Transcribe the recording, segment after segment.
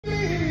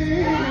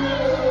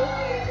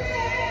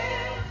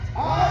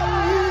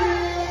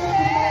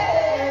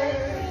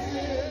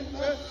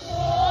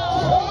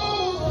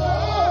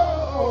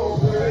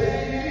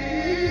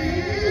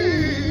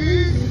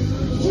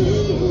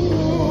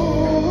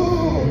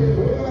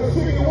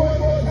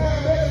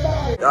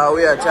Y'all,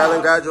 we at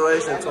talent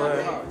graduation,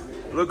 twin.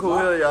 Look who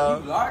here,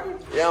 y'all.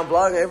 Yeah, I'm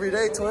vlogging every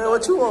day, twin.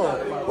 What you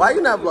on? Why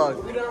you not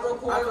vlogging? I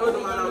told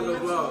them I was gonna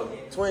vlog.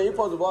 Twin, you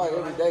supposed to vlog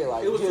every day,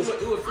 like It was too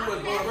much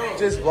going on.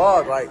 just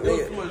vlog, like It was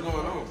nigga. too much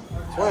going on.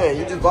 Twin,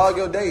 you just vlog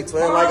your day,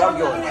 twin, like I'm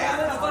doing.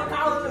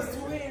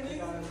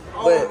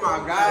 Oh my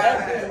God.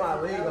 That's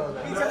my league on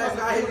that. That's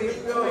how he need to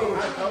go.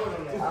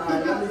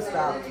 Alright, let me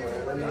stop,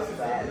 twin. Let me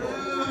stop.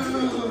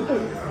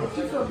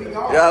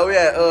 Yeah, we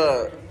at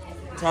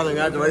talent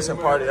graduation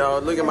party, y'all.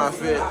 Look at my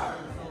fit.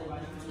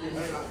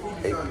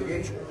 You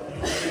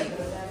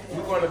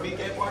going to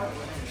BK party?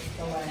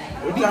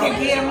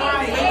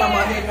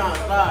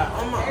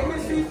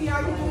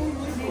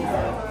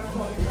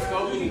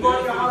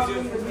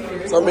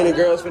 So many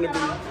girls finna be.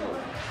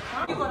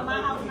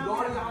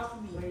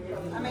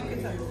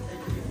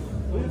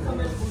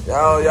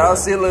 Y'all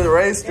see Lil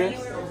Rayster?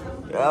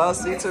 Y'all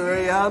see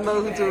Teray? Y'all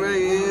know who Teray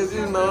is,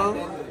 you know.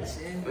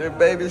 Their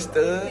baby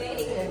stud.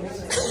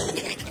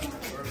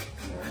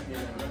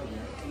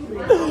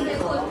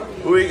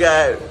 We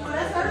got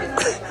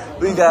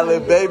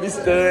little baby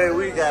stud.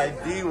 We got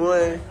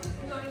D1.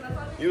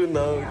 You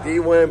know,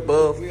 D1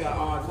 buff. We got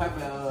all type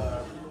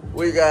of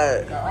We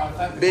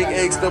got Big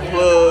Extra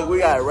Plug. We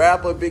got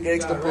rapper Big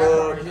Extra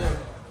Plug.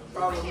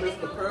 Follow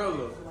Mr.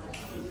 Perla.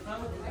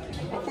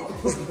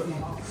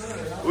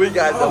 We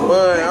got the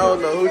Mun. I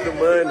don't know who the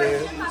Mun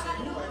is.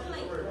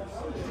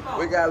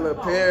 We got Lil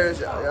Paris.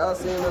 Y'all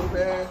seen Lil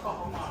Paris?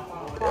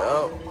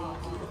 Yup.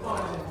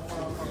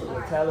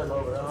 Lil Talent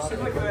over there. I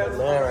think he's a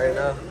man right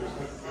now.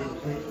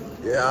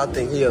 Yeah, I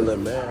think he a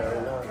little man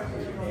right now.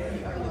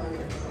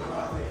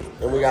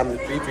 And we got Miss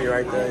Fifi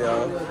right there,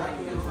 y'all.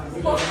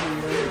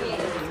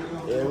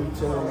 Yeah, we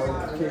chilling on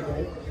the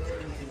kicking.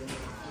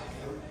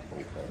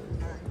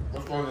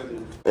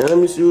 And let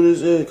me see who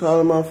this is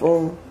calling my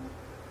phone.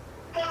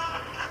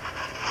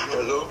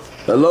 Hello?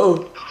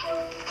 Hello?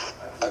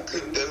 I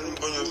clicked that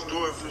link on your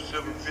story for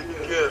 750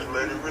 cash,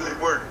 man. It really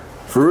worked.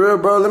 For real,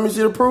 bro? Let me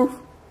see the proof.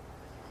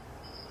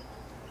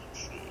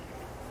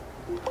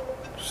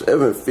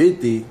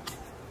 750.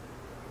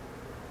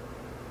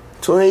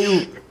 Twin,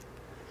 you.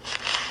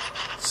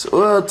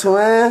 Well,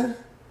 twin.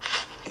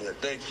 Yeah,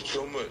 thank you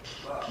so much.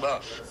 Bye.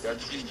 Got to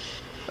see you.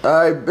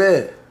 I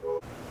bet.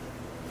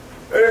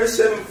 Hey, that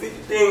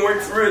 750 thing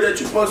worked for real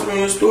that you posted on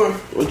your story.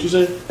 What you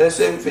say? That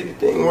 750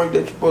 thing worked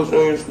that you posted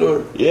on your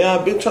story. Yeah,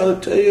 I've been trying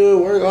to tell you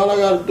it work. All I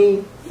gotta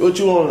do. What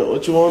you want?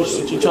 What you want?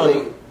 What you trying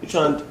to? You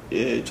trying to?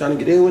 Yeah, you trying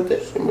to get in with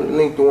it? Send me the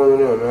link to one of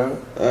them, man.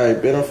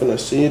 Alright, Ben, I'm finna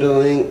send you the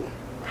link.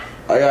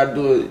 I gotta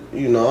do it,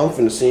 you know, I'm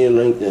finna send you the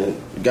link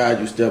and guide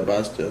you step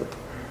by step.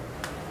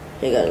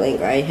 You got a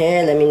link right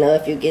here. Let me know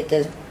if you get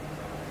the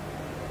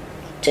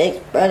text,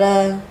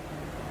 brother.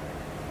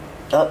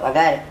 Oh, I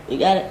got it. You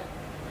got it?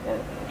 Yeah,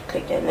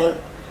 click that link.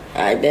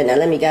 Alright, Ben, now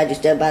let me guide you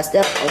step by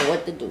step on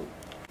what to do.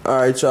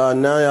 Alright, y'all,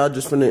 now y'all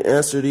just finna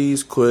answer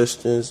these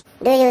questions.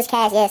 Do you use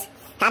cash? Yes.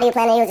 How do you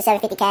plan to use the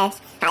 750 cash?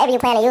 However you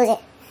plan to use it.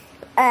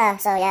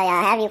 So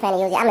yeah, however you plan to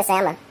use it. I'm gonna say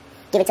I'm gonna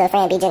give it to a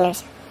friend, be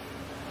generous.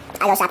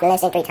 I go shopping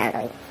less than 3 times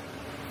a week.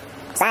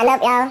 Sign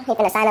up, y'all. He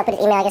finna sign up, put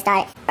his email, get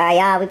started. Alright,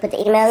 y'all, we put the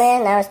email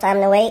in. Now it's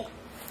time to wait.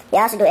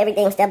 Y'all should do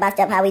everything step by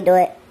step how we do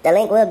it. The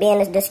link will be in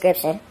the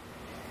description.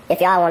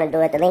 If y'all want to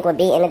do it, the link will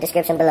be in the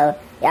description below.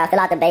 Y'all fill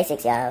out the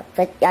basics, y'all.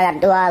 Y'all got to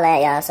do all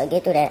that, y'all, so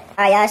get through that.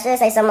 Alright, y'all, should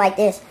say something like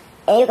this.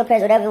 And you can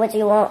press whichever which one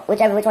you want. I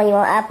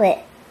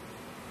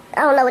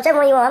don't know, whichever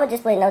one you want. I'm going to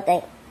just put no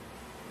thing.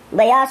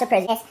 But y'all should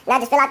press yes. Now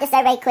just fill out the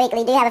survey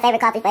quickly. Do you have a favorite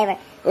coffee flavor?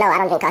 No, I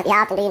don't drink coffee.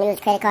 How often do you use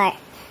a credit card?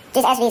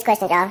 Just answer these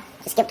questions, y'all.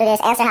 Just skip through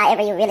this. Answer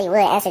however you really would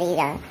answer these,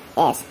 y'all.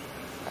 Yes.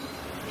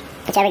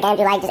 Whichever game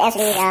you like, just answer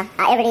these, y'all.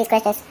 However these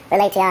questions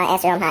relate to y'all,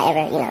 answer them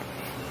however, you know.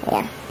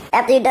 Yeah.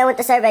 After you're done with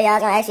the survey,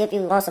 y'all, gonna ask you if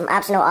you want some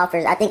optional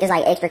offers. I think it's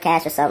like extra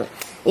cash or something.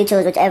 You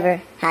choose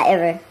whichever,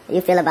 however you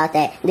feel about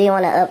that. Do you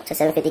want to up to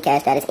 750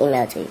 cash that is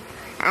emailed to you?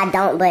 I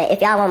don't, but if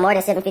y'all want more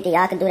than 750,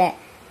 y'all can do that.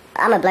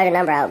 I'm gonna blur the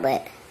number out,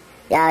 but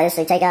y'all just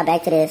take y'all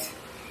back to this.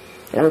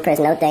 And I'm gonna press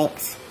no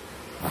thanks.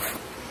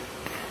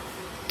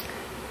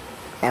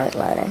 That was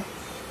loading.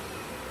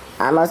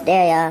 Almost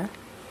there, y'all.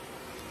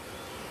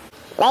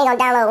 Now you gonna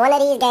download one of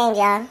these games,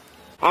 y'all.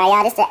 Alright,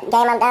 y'all, this is the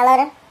game I'm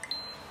downloading.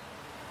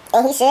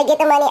 And he should get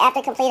the money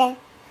after completing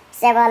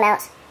several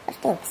amounts of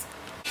things.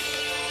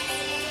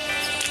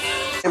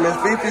 Miss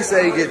Fifi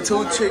say you get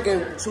two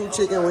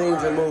chicken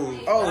wings and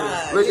move. Oh,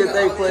 look at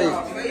they plate.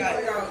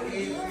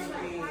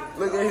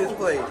 Look at his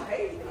plate.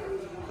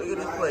 Look at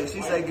his plate.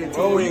 She say get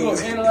 2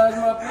 wings. You gonna analyze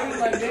my plate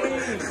like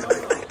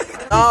that?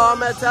 Oh,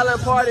 I'm at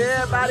talent party,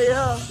 everybody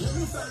here.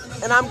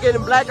 And I'm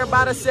getting blacker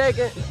by the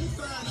second.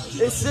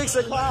 It's 6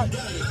 o'clock.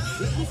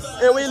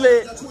 And we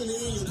lit.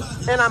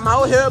 And I'm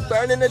out here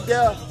burning to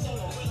death.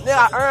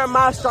 Nigga, I earned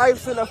my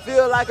stripes in the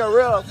field like a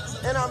real.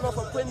 And I'm up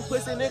for putting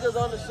pussy niggas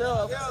on the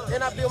shelf.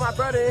 And I feel my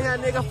brother in here,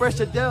 nigga, fresh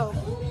to death.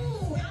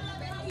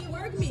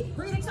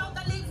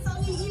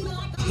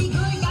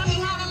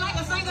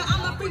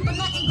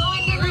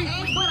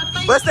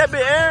 What's that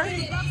bit,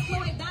 Aaron?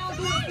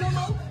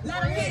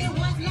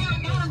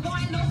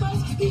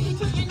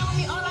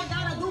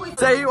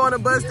 Say you wanna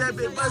bust that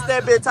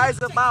bitch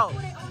Tyson out.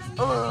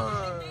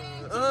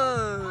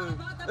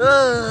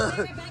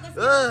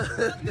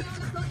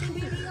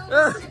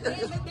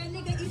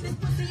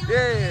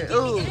 Yeah,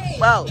 ooh,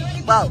 bow.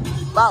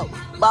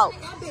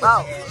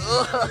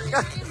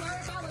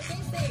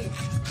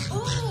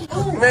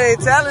 Man,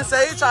 Talon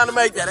say he trying to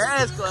make that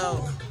ass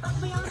close.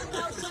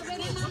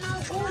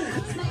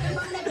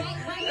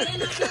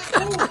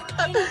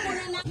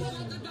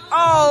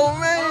 Oh,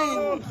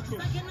 man.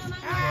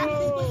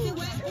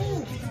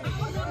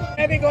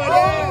 Heavy going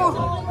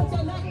down.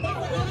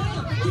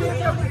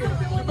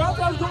 The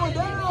Broncos going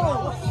down.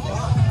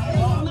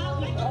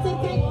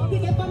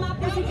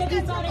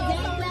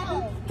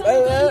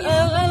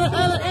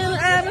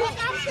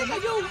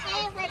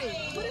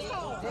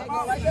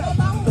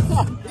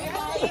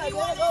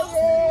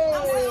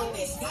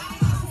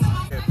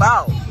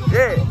 Bow,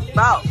 yeah,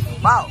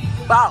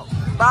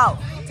 bow.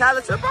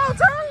 Talon trip out,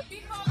 Talon?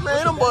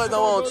 Man, them boys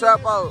don't want to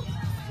trap out.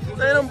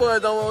 Man, them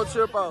boys don't want to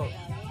trip out.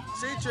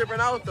 She tripping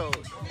out though,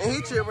 and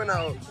he tripping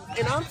out,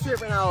 and I'm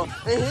tripping out,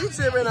 and he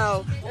tripping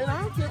out, and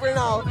I'm tripping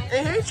out,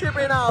 and he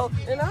tripping out,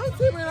 and I'm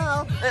tripping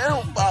out,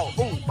 and bow.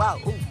 I'm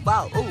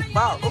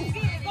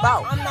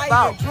not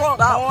even drunk,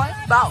 boy.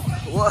 Bow.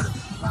 What?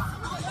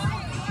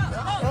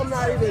 I'm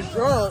not even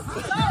drunk.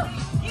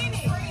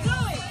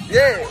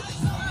 Yeah.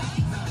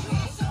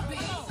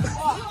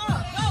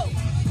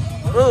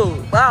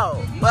 Ooh,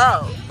 bow.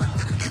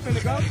 You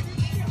finna go?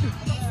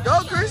 Go,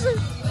 Christian.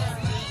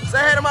 Say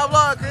hey to my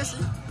vlog,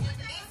 Christian.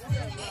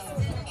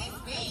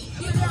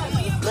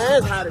 Man,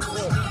 it's hot as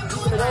fuck.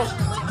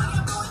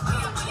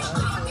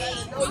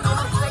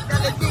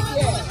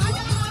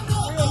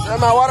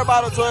 That's my water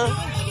bottle, twin.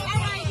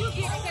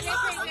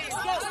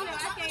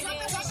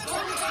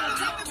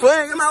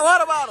 Twin, get my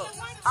water bottle.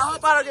 I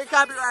hope I don't get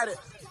copyrighted.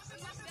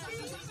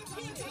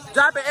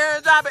 Drop it,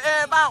 Aaron,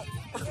 bounce.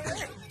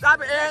 Drop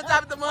it, Aaron,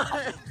 drop it the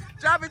money.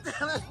 Drop it,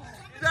 Dylan.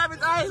 Drop it,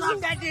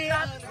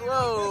 Dylan.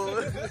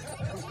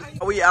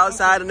 Whoa. We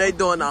outside and they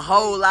doing a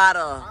whole lot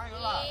of.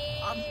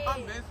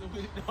 I'm messing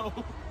with it though.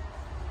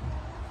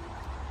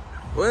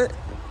 What?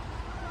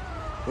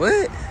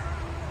 What?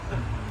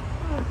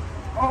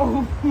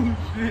 Oh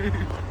shit.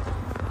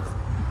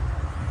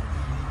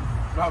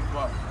 My.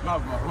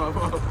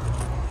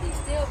 He's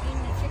still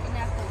eating the chicken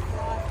after the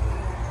fly.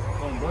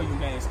 Oh, bro, you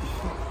nasty.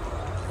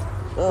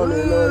 I don't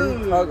even know what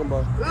you're talking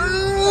about.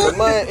 The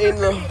man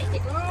eating the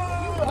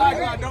I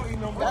don't eat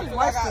no more. That's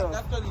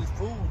because he's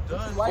food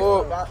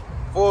done.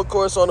 full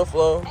course on the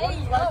floor.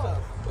 Hey, yo.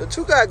 What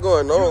you got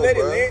going on,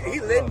 bro?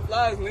 He's letting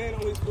flies land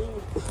on his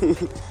food.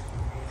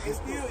 He's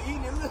still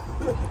eating it.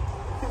 Look.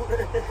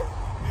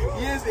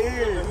 Yes, it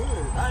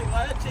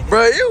is.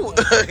 Bro, you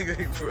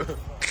ugly, bro.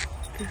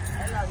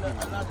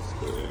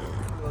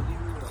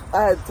 I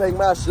had to take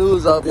my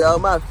shoes off, y'all.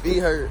 My feet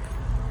hurt.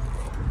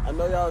 I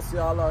know y'all see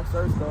all our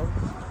shirts, though.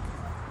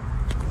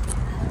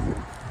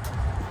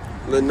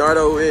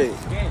 Leonardo Wig.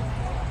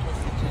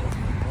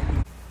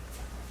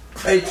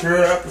 Hey,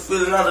 Trey, after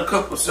filling out a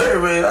couple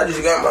surveys, I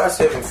just got my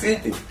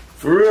 750.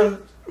 For real?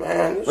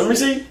 Man, Let me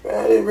see.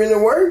 Man, it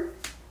really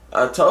worked.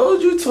 I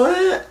told you,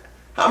 twin.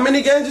 How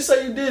many games you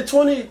say you did?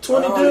 20 I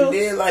deals? only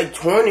did like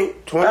 20.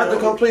 After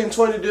completing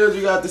 20 deals,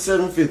 you got the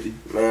 750.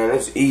 Man,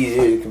 it's easy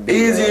as it can be.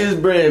 Easy man. as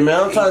bread,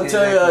 man. I'm trying to Easy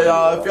tell as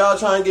y'all, that if y'all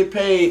trying to get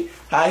paid,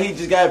 how he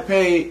just got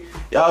paid,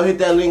 y'all hit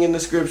that link in the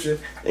description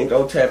and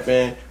go tap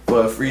in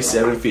for a free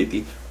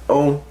 750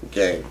 on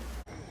game.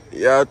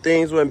 Y'all,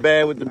 things went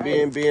bad with the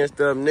B&B and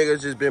stuff.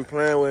 Niggas just been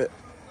playing with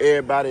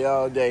everybody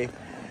all day.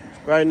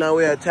 Right now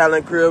we at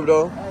Talent Crib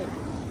though.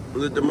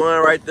 With the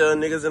man right there,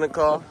 niggas in the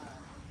car.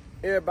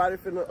 Everybody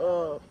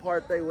finna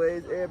part their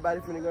ways.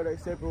 Everybody finna go their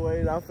separate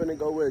ways. I'm finna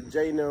go with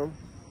J them,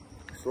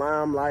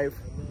 Slime Life,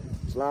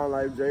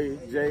 Jay,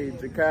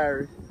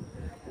 Jakari.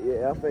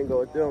 Yeah, I'm finna go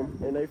with them,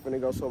 and they finna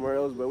go somewhere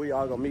else. But we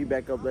all gonna meet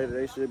back up later.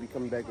 They should be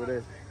coming back with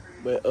us.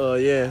 But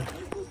yeah,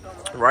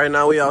 right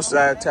now we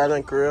outside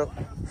Talent Crib.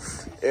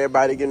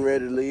 Everybody getting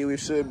ready to leave. We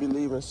should be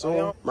leaving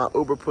soon. My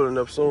Uber pulling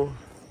up soon.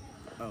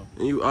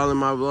 And you all in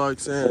my vlog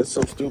saying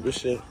some stupid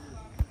shit.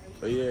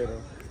 But yeah,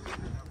 though.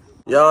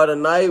 Y'all, the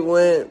night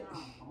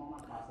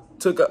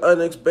took an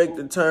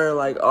unexpected turn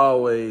like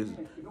always.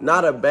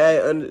 Not a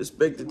bad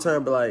unexpected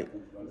turn, but like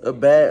a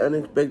bad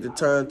unexpected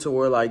turn to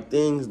where like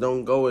things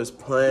don't go as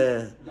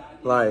planned.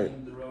 Like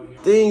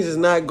things is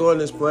not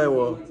going as planned.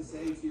 Well,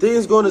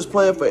 things going as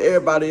planned for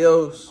everybody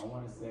else.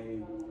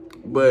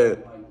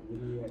 But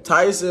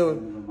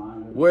Tyson,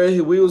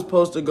 where we was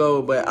supposed to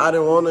go, but I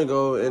didn't want to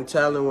go and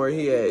tell him where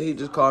he at. He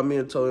just called me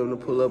and told him to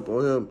pull up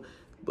on him.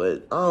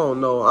 But I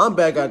don't know. I'm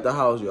back at the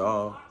house,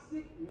 y'all.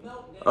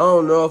 I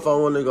don't know if I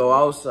want to go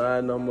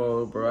outside no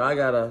more, bro. I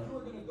gotta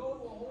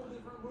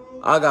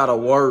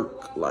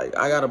work. Like,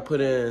 I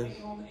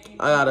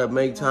gotta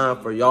make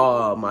time for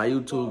y'all, my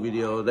YouTube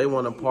videos. They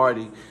want to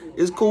party.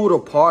 It's cool to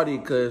party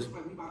because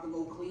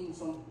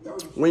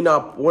when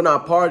I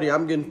party,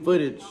 I'm getting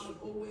footage.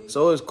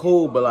 So it's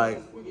cool, but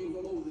like,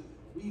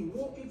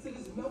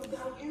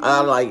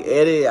 I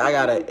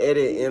gotta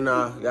edit and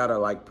I gotta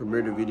like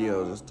premiere the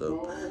videos and stuff.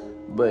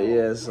 But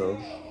yeah, so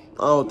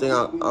I don't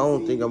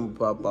think I'm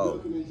gonna pop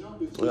out.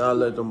 I'll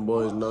let them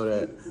boys know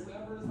that.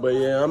 But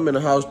yeah, I'm in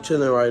the house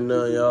chilling right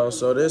now, y'all.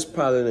 So this is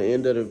probably the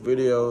end of the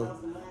video.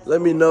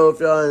 Let me know if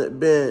y'all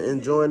been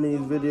enjoying these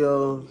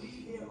videos.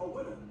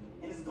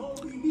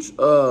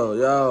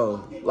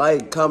 Y'all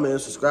like, comment,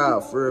 and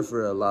subscribe for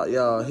real,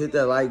 y'all. Hit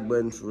that like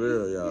button for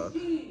real, y'all.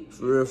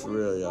 For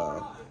real,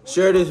 y'all.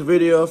 Share this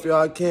video if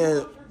y'all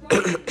can.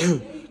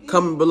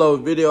 Comment below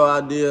video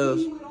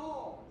ideas.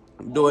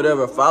 Do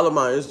whatever. Follow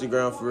my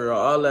Instagram for real.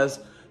 All that's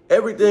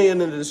everything in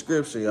the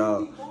description,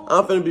 y'all.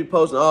 I'm finna be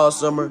posting all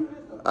summer.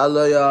 I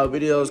love y'all.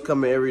 Videos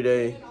coming every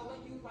day.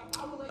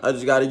 I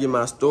just gotta get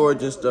my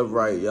storage and stuff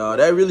right, y'all.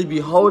 That really be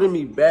holding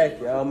me back,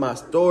 y'all. My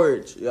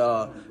storage,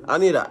 y'all. I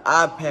need an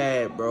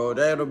iPad, bro.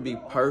 That'll be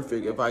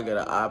perfect if I get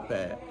an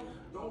iPad.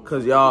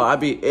 Cause y'all, I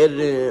be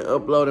editing and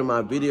uploading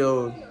my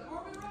videos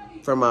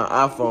from my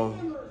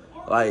iPhone.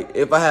 Like,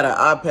 if I had an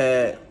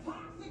iPad,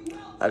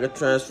 I could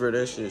transfer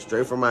that shit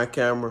straight from my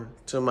camera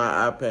to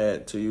my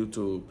iPad to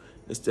YouTube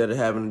instead of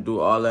having to do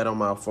all that on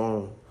my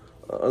phone.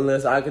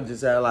 Unless I could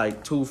just have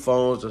like 2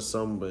 phones or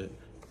something, but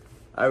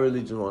I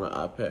really just want an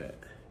iPad.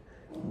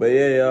 But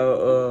yeah,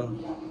 y'all,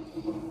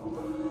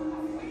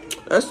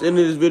 that's the end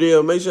of this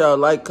video. Make sure y'all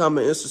like,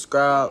 comment, and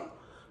subscribe.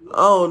 I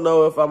don't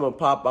know if I'm gonna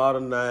pop out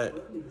or not.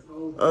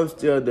 I'm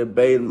still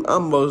debating.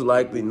 I'm most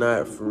likely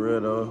not, for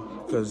real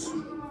though, because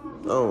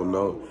I don't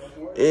know.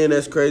 And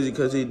that's crazy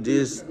because he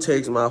just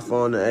texts my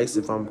phone and asks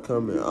if I'm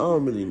coming. I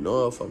don't really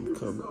know if I'm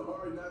coming.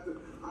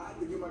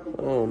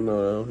 I don't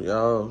know,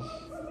 y'all.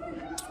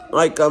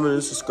 Like, comment,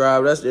 and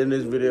subscribe. That's the end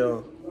of this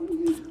video.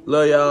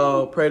 Love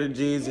y'all. Pray to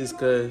Jesus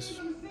because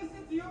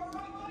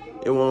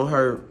it won't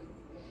hurt.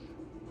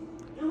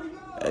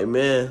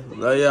 Amen.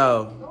 Love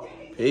y'all.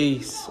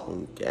 Peace.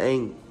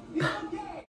 Gang.